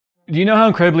Do you know how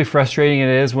incredibly frustrating it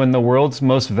is when the world's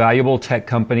most valuable tech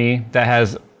company that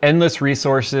has endless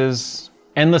resources,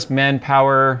 endless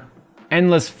manpower,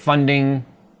 endless funding,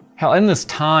 hell, endless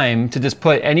time to just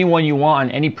put anyone you want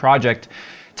on any project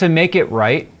to make it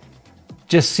right,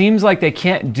 just seems like they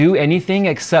can't do anything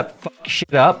except fuck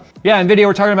shit up? Yeah, Nvidia,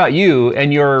 we're talking about you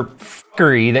and your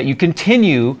fuckery that you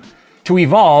continue to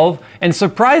evolve and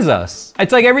surprise us.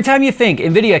 It's like every time you think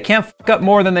Nvidia can't fuck up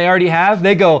more than they already have,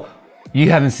 they go, you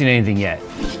haven't seen anything yet.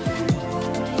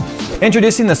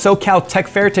 Introducing the SoCal Tech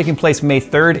Fair taking place May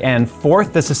 3rd and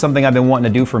 4th. This is something I've been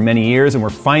wanting to do for many years and we're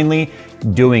finally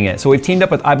doing it. So we've teamed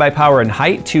up with iBuyPower and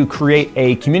Height to create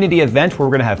a community event where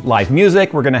we're gonna have live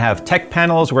music, we're gonna have tech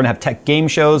panels, we're gonna have tech game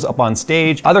shows up on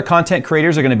stage. Other content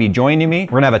creators are gonna be joining me.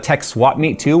 We're gonna have a tech swap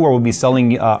meet too, where we'll be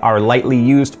selling our lightly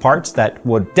used parts that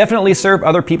would definitely serve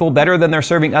other people better than they're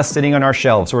serving us sitting on our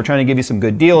shelves. So we're trying to give you some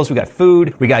good deals. We got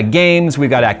food, we got games, we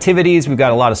got activities, we've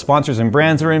got a lot of sponsors and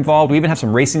brands that are involved. We even have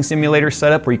some racing simulators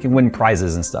set up where you can win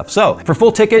prizes and stuff. So for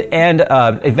full ticket and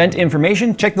event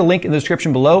information, check the link in the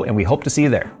description below and we hope to see you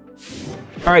there.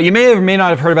 All right, you may or may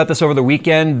not have heard about this over the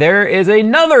weekend. There is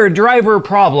another driver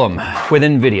problem with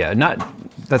Nvidia.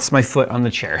 That's my foot on the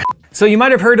chair. So you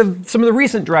might have heard of some of the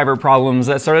recent driver problems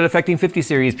that started affecting 50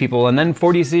 series people and then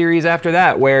 40 series after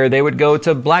that, where they would go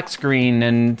to black screen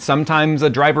and sometimes a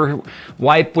driver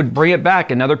wipe would bring it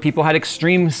back, and other people had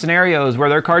extreme scenarios where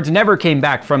their cards never came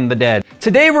back from the dead.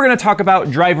 Today we're gonna talk about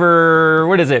driver,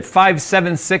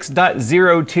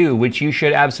 576.02, which you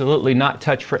should absolutely not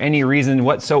touch for any reason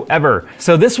whatsoever.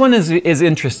 So this one is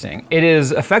interesting. It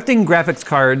is affecting graphics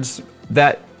cards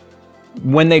that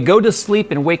when they go to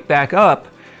sleep and wake back up,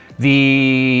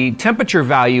 the temperature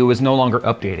value is no longer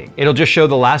updating. It'll just show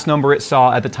the last number it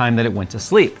saw at the time that it went to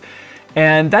sleep.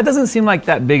 And that doesn't seem like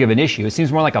that big of an issue. It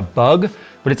seems more like a bug,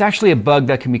 but it's actually a bug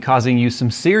that can be causing you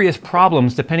some serious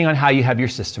problems depending on how you have your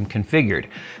system configured.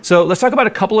 So let's talk about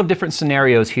a couple of different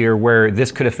scenarios here where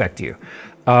this could affect you.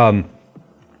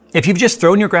 If you've just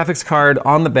thrown your graphics card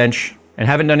on the bench and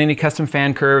haven't done any custom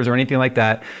fan curves or anything like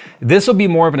that, this will be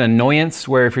more of an annoyance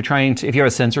where if you have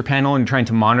a sensor panel and you're trying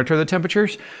to monitor the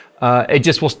temperatures,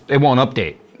 it won't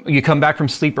update. You come back from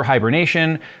sleep or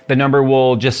hibernation, the number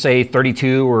will just say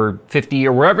 32 or 50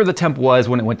 or wherever the temp was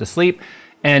when it went to sleep.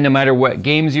 And no matter what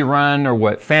games you run or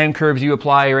what fan curves you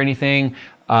apply or anything,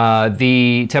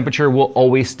 the temperature will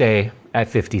always stay at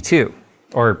 52.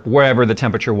 Or wherever the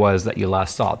temperature was that you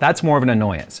last saw. That's more of an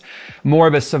annoyance. More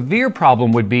of a severe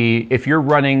problem would be if you're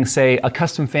running, say, a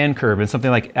custom fan curve in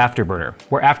something like Afterburner,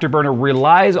 where Afterburner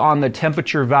relies on the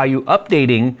temperature value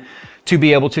updating to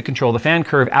be able to control the fan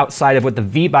curve outside of what the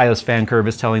VBIOS fan curve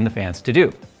is telling the fans to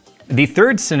do. The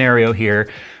third scenario here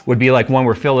would be like one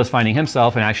where Phil is finding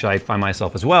himself, and actually I find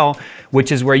myself as well,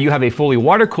 which is where you have a fully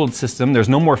water-cooled system. There's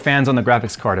no more fans on the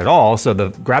graphics card at all, so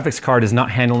the graphics card is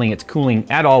not handling its cooling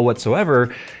at all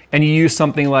whatsoever, and you use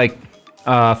something like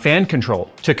fan control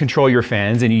to control your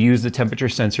fans, and you use the temperature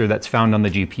sensor that's found on the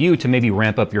GPU to maybe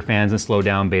ramp up your fans and slow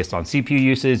down based on CPU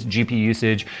usage, GPU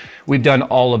usage. We've done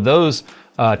all of those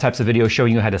types of videos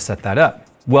showing you how to set that up.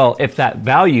 Well, if that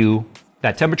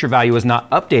temperature value is not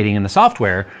updating in the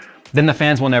software, then the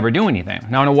fans will never do anything.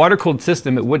 Now in a water-cooled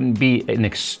system, it wouldn't be an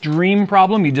extreme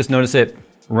problem. You just notice it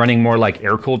running more like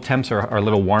air-cooled temps are a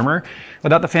little warmer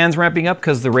without the fans ramping up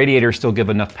because the radiators still give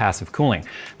enough passive cooling.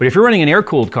 But if you're running an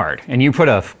air-cooled card and you put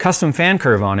a custom fan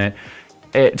curve on it,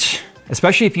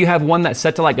 especially if you have one that's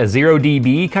set to like a 0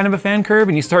 dB kind of a fan curve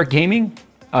and you start gaming,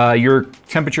 your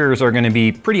temperatures are gonna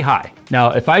be pretty high.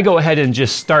 Now, if I go ahead and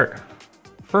just start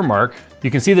Furmark, you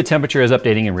can see the temperature is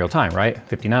updating in real time, right?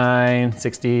 59,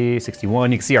 60,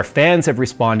 61. You can see our fans have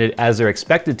responded as they're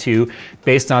expected to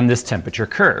based on this temperature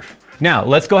curve. Now,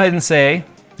 let's go ahead and say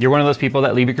you're one of those people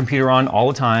that leave your computer on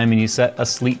all the time and you set a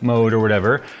sleep mode or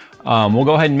whatever. We'll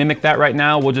go ahead and mimic that right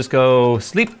now. We'll just go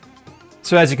sleep.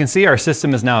 So as you can see, our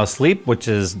system is now asleep, which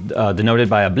is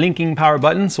denoted by a blinking power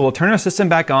button. So we'll turn our system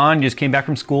back on. You just came back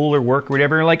from school or work or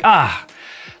whatever. You're like,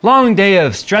 long day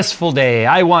of stressful day.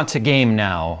 I want to game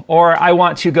now. Or I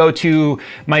want to go to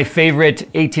my favorite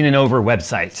 18 and over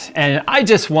website. And I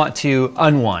just want to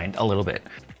unwind a little bit.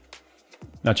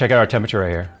 Now check out our temperature right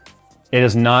here. It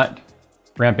is not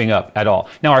ramping up at all.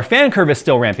 Now our fan curve is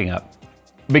still ramping up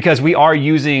because we are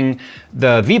using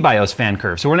the VBIOS fan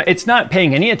curve. So it's not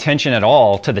paying any attention at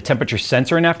all to the temperature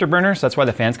sensor in Afterburner. So that's why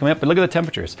the fan's coming up, but look at the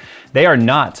temperatures. They are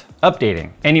not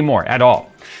updating anymore at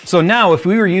all. So now if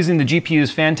we were using the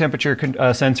GPU's fan temperature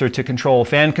sensor to control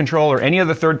fan control or any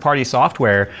other third-party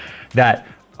software that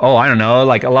oh, I don't know,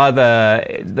 like a lot of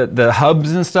the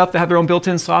hubs and stuff that have their own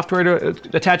built-in software to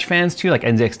attach fans to, like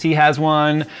NZXT has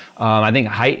one. I think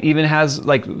Height even has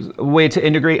like a way to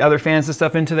integrate other fans and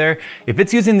stuff into there. If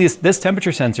it's using this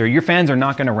temperature sensor, your fans are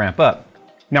not gonna ramp up.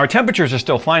 Now our temperatures are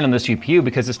still fine on this GPU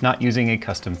because it's not using a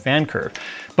custom fan curve.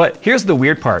 But here's the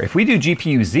weird part. If we do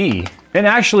GPU Z, it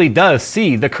actually does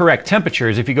see the correct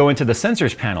temperatures if you go into the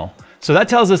sensors panel. So that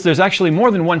tells us there's actually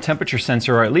more than one temperature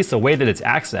sensor, or at least a way that it's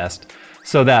accessed,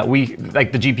 so that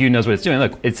the GPU knows what it's doing.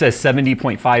 Look, it says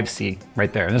 70.5 C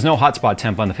right there. There's no hotspot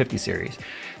temp on the 50 series.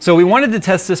 So we wanted to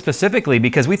test this specifically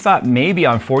because we thought maybe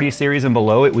on 40 series and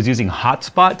below, it was using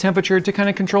hotspot temperature to kind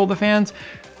of control the fans.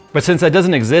 But since that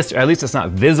doesn't exist, or at least it's not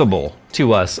visible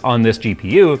to us on this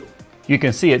GPU, you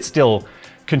can see it's still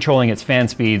controlling its fan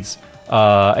speeds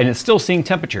and it's still seeing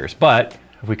temperatures. But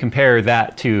if we compare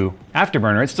that to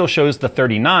Afterburner, it still shows the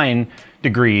 39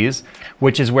 degrees,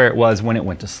 which is where it was when it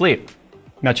went to sleep.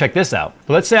 Now check this out.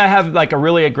 Let's say I have like a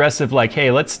really aggressive, like,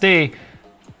 hey, let's stay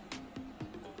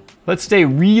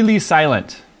really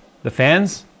silent. The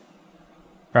fans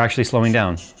are actually slowing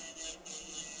down.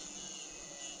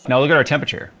 Now look at our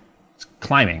temperature. It's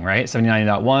climbing, right?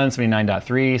 79.1,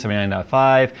 79.3,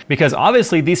 79.5, because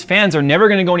obviously these fans are never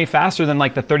gonna go any faster than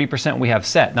like the 30% we have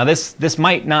set. Now this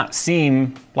might not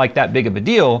seem like that big of a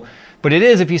deal, but it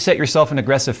is if you set yourself an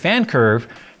aggressive fan curve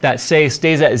that say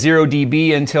stays at 0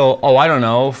 dB until, oh, I don't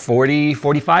know, 40,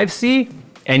 45 C,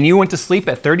 and you went to sleep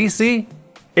at 30 C,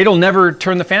 it'll never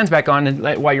turn the fans back on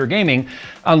while you're gaming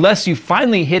unless you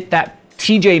finally hit that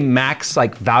TJ max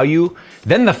like value.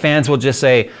 Then the fans will just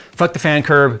say, fuck the fan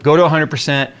curve, go to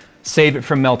 100%, save it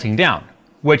from melting down,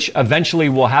 which eventually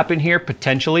will happen here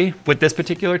potentially with this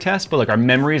particular test. But look, our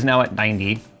memory is now at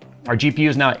 90. Our GPU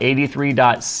is now at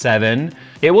 83.7.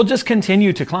 It will just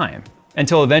continue to climb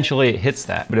until eventually it hits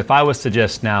that. But if I was to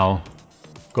just now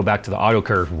go back to the auto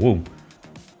curve, woo.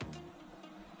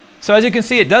 So as you can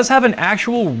see, it does have an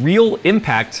actual real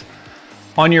impact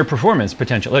on your performance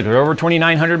potential. Look, we're over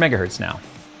 2,900 megahertz now.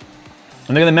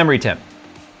 And look at the memory temp.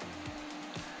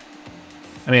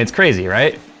 I mean, it's crazy,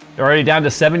 right? They're already down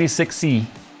to 76 C.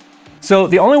 So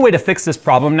the only way to fix this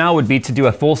problem now would be to do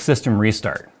a full system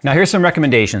restart. Now here's some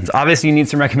recommendations. Obviously you need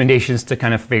some recommendations to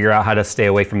kind of figure out how to stay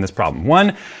away from this problem.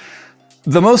 One,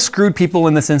 the most screwed people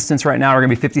in this instance right now are gonna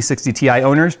be 5060 Ti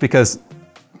owners because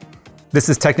this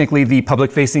is technically the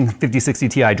public-facing 5060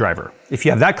 Ti driver. If you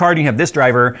have that card and you have this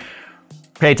driver,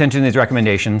 pay attention to these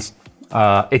recommendations.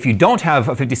 If you don't have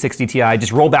a 5060 Ti,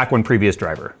 just roll back one previous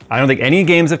driver. I don't think any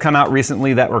games have come out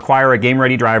recently that require a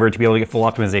game-ready driver to be able to get full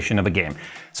optimization of a game.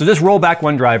 So just roll back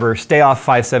one driver, stay off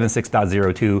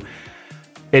 576.02.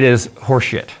 It is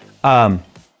horseshit.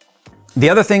 The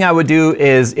other thing I would do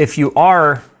is if you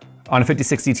are on a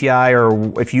 5060 Ti,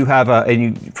 or if you have and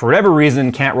you, for whatever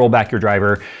reason, can't roll back your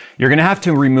driver, you're gonna have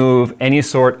to remove any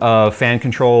sort of fan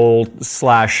control /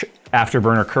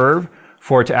 afterburner curve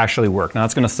for it to actually work. Now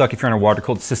it's gonna suck if you're on a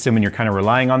water-cooled system and you're kind of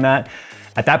relying on that.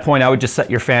 At that point, I would just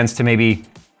set your fans to maybe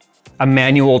a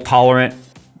manual tolerant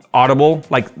audible,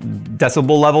 like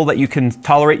decibel level that you can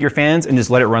tolerate your fans, and just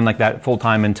let it run like that full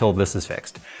time until this is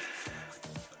fixed.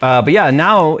 But yeah,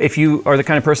 now if you are the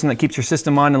kind of person that keeps your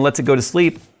system on and lets it go to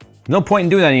sleep, no point in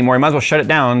doing that anymore. You might as well shut it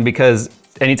down, because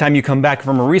anytime you come back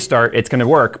from a restart, it's gonna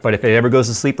work. But if it ever goes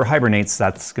to sleep or hibernates,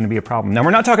 that's gonna be a problem. Now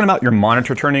we're not talking about your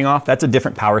monitor turning off. That's a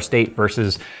different power state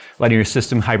versus letting your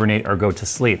system hibernate or go to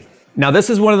sleep. Now this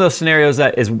is one of those scenarios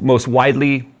that is most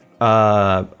widely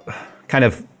kind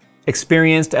of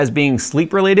experienced as being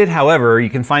sleep related. However, you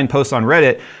can find posts on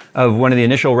Reddit of one of the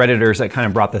initial Redditors that kind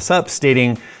of brought this up,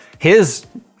 stating his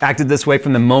acted this way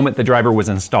from the moment the driver was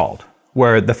installed,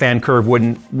 where the fan curve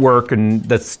wouldn't work and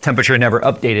the temperature never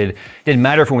updated. Didn't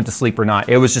matter if it went to sleep or not.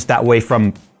 It was just that way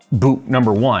from boot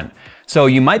number one. So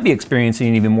you might be experiencing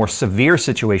an even more severe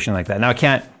situation like that. Now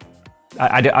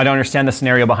I don't understand the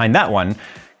scenario behind that one.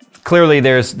 Clearly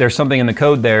there's something in the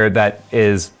code there that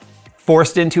is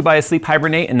forced into by a sleep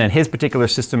hibernate, and then his particular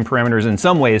system parameters in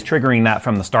some way is triggering that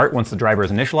from the start once the driver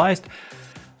is initialized.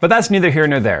 But that's neither here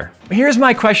nor there. Here's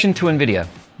my question to Nvidia.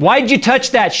 Why'd you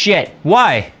touch that shit?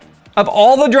 Why? Of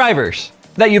all the drivers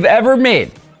that you've ever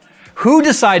made, who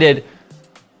decided,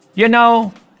 you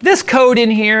know, this code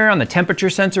in here on the temperature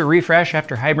sensor refresh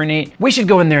after hibernate, we should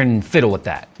go in there and fiddle with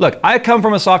that? Look, I come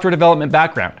from a software development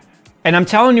background, and I'm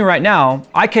telling you right now,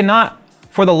 I cannot,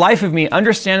 for the life of me,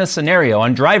 understand a scenario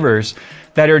on drivers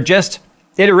that are just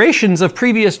iterations of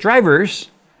previous drivers,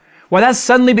 well, that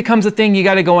suddenly becomes a thing you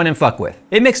gotta go in and fuck with.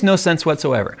 It makes no sense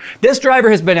whatsoever. This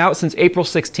driver has been out since April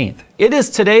 16th. It is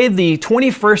today the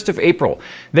 21st of April.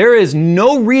 There is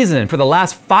no reason for the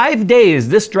last 5 days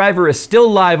this driver is still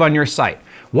live on your site.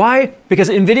 Why? Because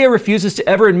Nvidia refuses to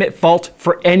ever admit fault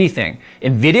for anything.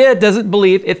 Nvidia doesn't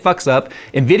believe it fucks up.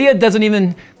 Nvidia doesn't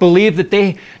even believe that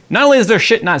not only does their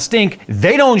shit not stink,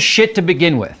 they don't shit to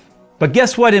begin with. But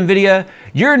guess what, Nvidia?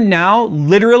 You're now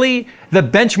literally the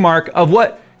benchmark of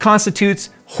what constitutes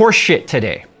horseshit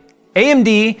today.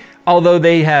 AMD, although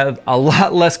they have a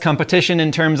lot less competition in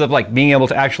terms of like being able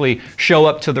to actually show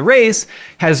up to the race,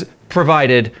 has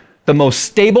provided the most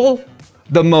stable,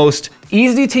 the most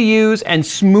easy to use and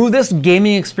smoothest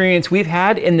gaming experience we've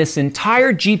had in this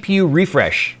entire GPU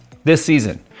refresh this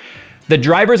season. The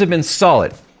drivers have been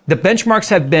solid. The benchmarks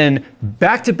have been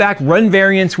back-to-back run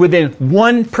variants within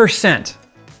 1%.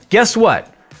 Guess what?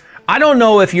 I don't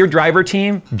know if your driver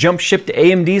team jumped ship to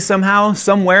AMD somehow,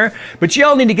 somewhere, but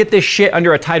y'all need to get this shit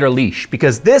under a tighter leash,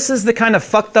 because this is the kind of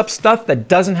fucked up stuff that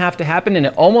doesn't have to happen, and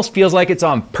it almost feels like it's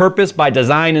on purpose by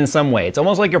design in some way. It's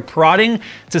almost like you're prodding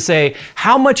to say,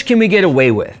 how much can we get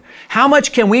away with? How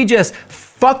much can we just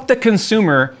fuck the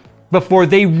consumer before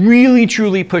they really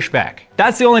truly push back?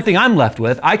 That's the only thing I'm left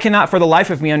with. I cannot for the life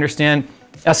of me understand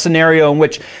a scenario in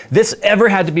which this ever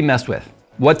had to be messed with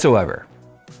whatsoever.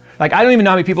 Like, I don't even know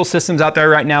how many people's systems out there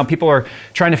right now. People are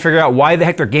trying to figure out why the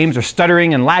heck their games are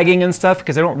stuttering and lagging and stuff,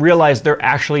 because they don't realize they're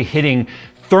actually hitting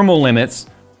thermal limits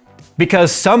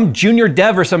because some junior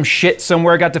dev or some shit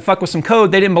somewhere got to fuck with some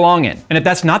code they didn't belong in. And if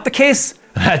that's not the case,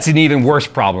 that's an even worse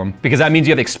problem, because that means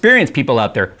you have experienced people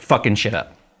out there fucking shit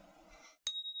up.